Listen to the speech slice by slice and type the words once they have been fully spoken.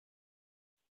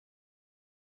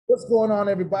What's going on,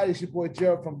 everybody? It's your boy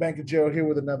Gerald from Bank of Gerald here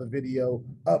with another video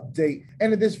update.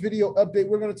 And in this video update,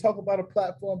 we're going to talk about a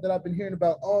platform that I've been hearing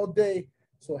about all day.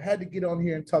 So I had to get on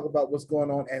here and talk about what's going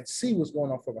on and see what's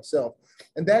going on for myself.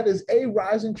 And that is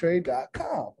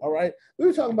Arisingtrade.com. All right. We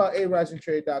were talking about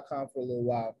Arisingtrade.com for a little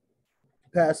while.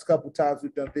 Past couple times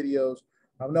we've done videos.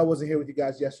 I know I wasn't here with you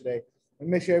guys yesterday. And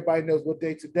make sure everybody knows what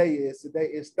day today is. Today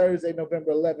is Thursday,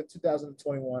 November 11th,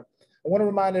 2021. I want to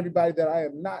remind everybody that I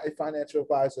am not a financial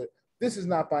advisor. This is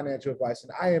not financial advice,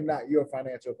 and I am not your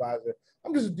financial advisor.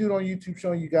 I'm just a dude on YouTube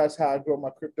showing you guys how I grow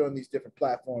my crypto in these different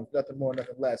platforms, nothing more,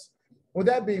 nothing less. With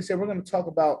that being said, we're going to talk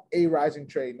about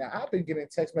Arisingtrade. Now, I've been getting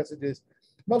text messages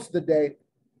most of the day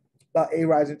about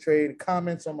Arisingtrade,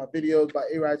 comments on my videos about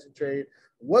Arisingtrade.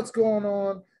 What's going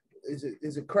on? Is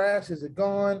it crashed? Is it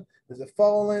gone? Is it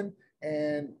fallen?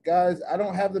 And guys, I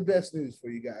don't have the best news for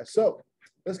you guys. So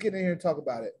let's get in here and talk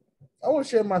about it. I want to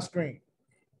share my screen.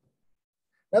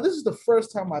 Now, this is the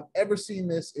first time I've ever seen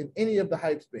this in any of the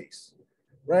hype space,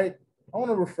 right? I want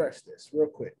to refresh this real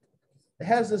quick. It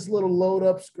has this little load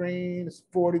up screen. It's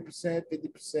 40%,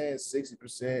 50%,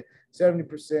 60%,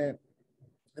 70%,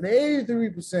 and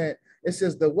 83%. It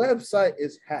says the website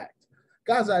is hacked.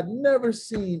 Guys, I've never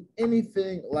seen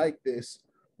anything like this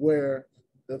where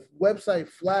the website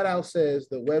flat out says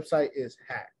the website is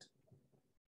hacked.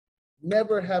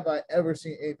 Never have I ever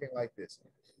seen anything like this.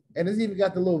 And it's even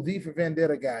got the little V for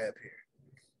Vendetta guy up here.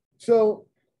 So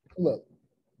look,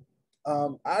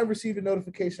 I received a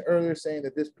notification earlier saying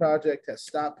that this project has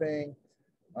stopped paying.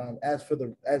 As for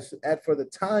the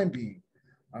time being,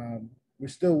 we're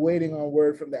still waiting on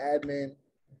word from the admin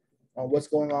on what's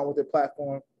going on with their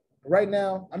platform. Right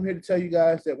now, I'm here to tell you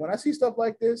guys that when I see stuff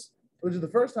like this, which is the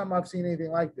first time I've seen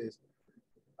anything like this,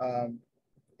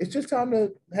 it's just time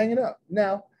to hang it up.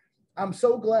 Now, I'm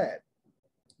so glad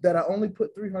that I only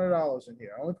put $300 in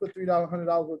here. I only put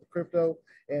 $100 worth of crypto,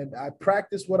 and I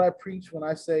practice what I preach when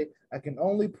I say I can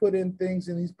only put in things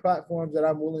in these platforms that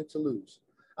I'm willing to lose.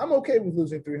 I'm okay with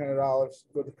losing $300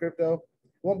 worth of crypto.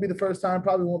 Won't be the first time,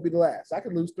 probably won't be the last. I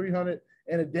could lose 300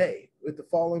 in a day with the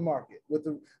falling market.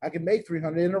 I can make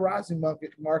 300 in a rising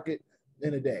market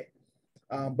in a day.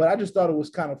 But I just thought it was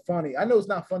kind of funny. I know it's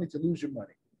not funny to lose your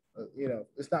money.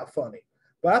 It's not funny.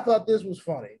 But I thought this was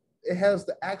funny. It has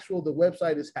the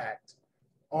website is hacked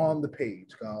on the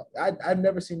page. I've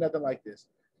never seen nothing like this.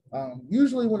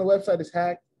 Usually when a website is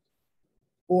hacked,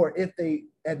 or if they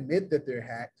admit that they're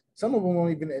hacked, some of them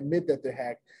won't even admit that they're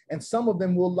hacked, and some of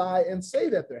them will lie and say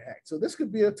that they're hacked. So this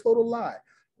could be a total lie.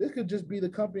 This could just be the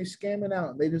company scamming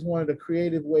out. They just wanted a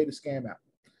creative way to scam out.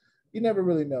 You never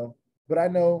really know. But I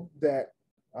know that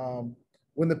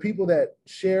when the people that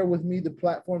share with me the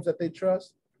platforms that they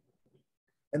trust,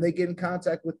 and they get in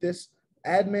contact with this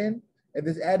admin, and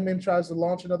this admin tries to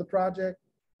launch another project,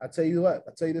 I tell you what,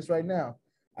 I'll tell you this right now,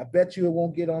 I bet you it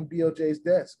won't get on BOJ's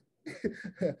desk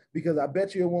because I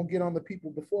bet you it won't get on the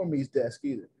people before me's desk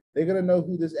either. They're going to know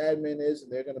who this admin is,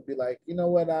 and they're going to be like, you know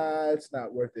what, it's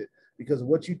not worth it because of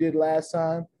what you did last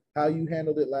time, how you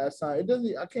handled it last time.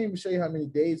 I can't even show you how many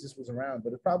days this was around,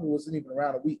 but it probably wasn't even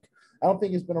around a week. I don't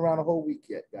think it's been around a whole week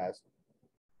yet, guys.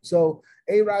 So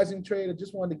Arisingtrade, I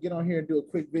just wanted to get on here and do a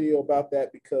quick video about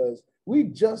that because we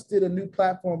just did a new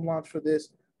platform launch for this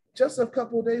just a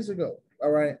couple of days ago,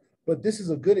 all right? But this is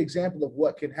a good example of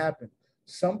what can happen.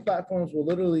 Some platforms will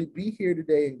literally be here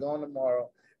today and gone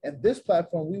tomorrow. And this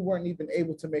platform, we weren't even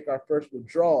able to make our first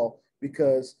withdrawal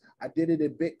because I did it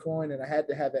in Bitcoin and I had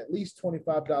to have at least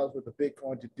 $25 worth of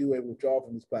Bitcoin to do a withdrawal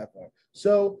from this platform.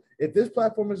 So if this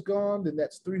platform is gone, then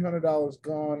that's $300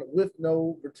 gone with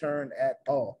no return at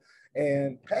all.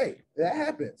 And hey, that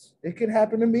happens. It can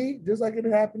happen to me just like it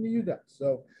happened to you guys.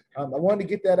 So I wanted to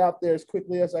get that out there as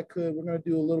quickly as I could. We're going to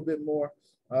do a little bit more,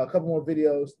 a couple more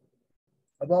videos.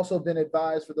 I've also been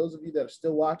advised, for those of you that are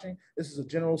still watching, this is a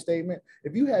general statement.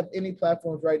 If you have any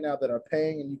platforms right now that are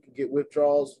paying and you can get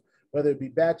withdrawals, whether it be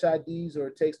batch IDs or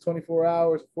it takes 24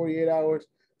 hours, 48 hours,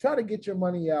 try to get your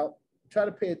money out. Try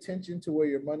to pay attention to where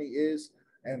your money is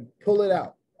and pull it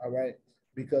out, all right?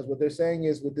 Because what they're saying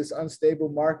is with this unstable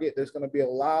market, there's going to be a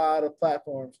lot of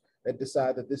platforms that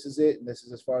decide that this is it and this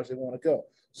is as far as they want to go.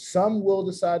 Some will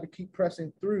decide to keep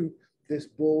pressing through this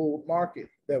bull market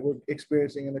that we're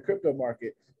experiencing in the crypto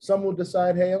market. Some will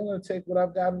decide, hey, I'm going to take what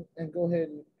I've got and go ahead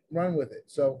and run with it.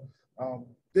 So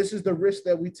this is the risk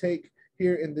that we take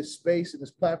here in this space, in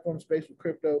this platform space with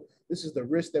crypto. This is the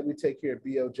risk that we take here at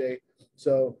BOJ.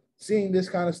 So seeing this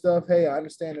kind of stuff, hey, I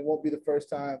understand it won't be the first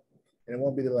time and it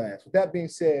won't be the last. With that being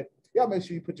said, y'all make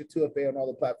sure you put your 2FA on all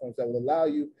the platforms that will allow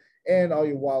you and all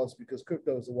your wallets because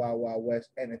crypto is the wild, wild west.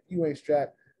 And if you ain't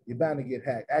strapped, you're bound to get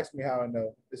hacked. Ask me how I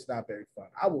know. It's not very fun.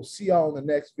 I will see y'all in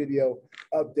the next video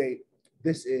update.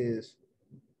 This is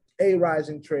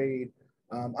Arisingtrade.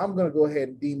 I'm going to go ahead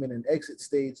and deem it an exit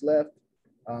stage left,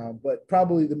 but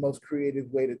probably the most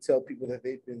creative way to tell people that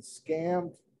they've been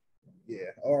scammed.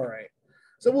 Yeah, all right.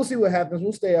 So we'll see what happens.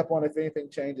 We'll stay up on if anything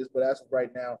changes, but as of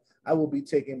right now, I will be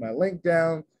taking my link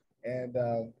down, and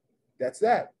that's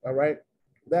that, all right?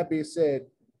 With that being said,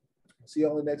 see you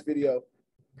on the next video.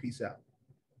 Peace out.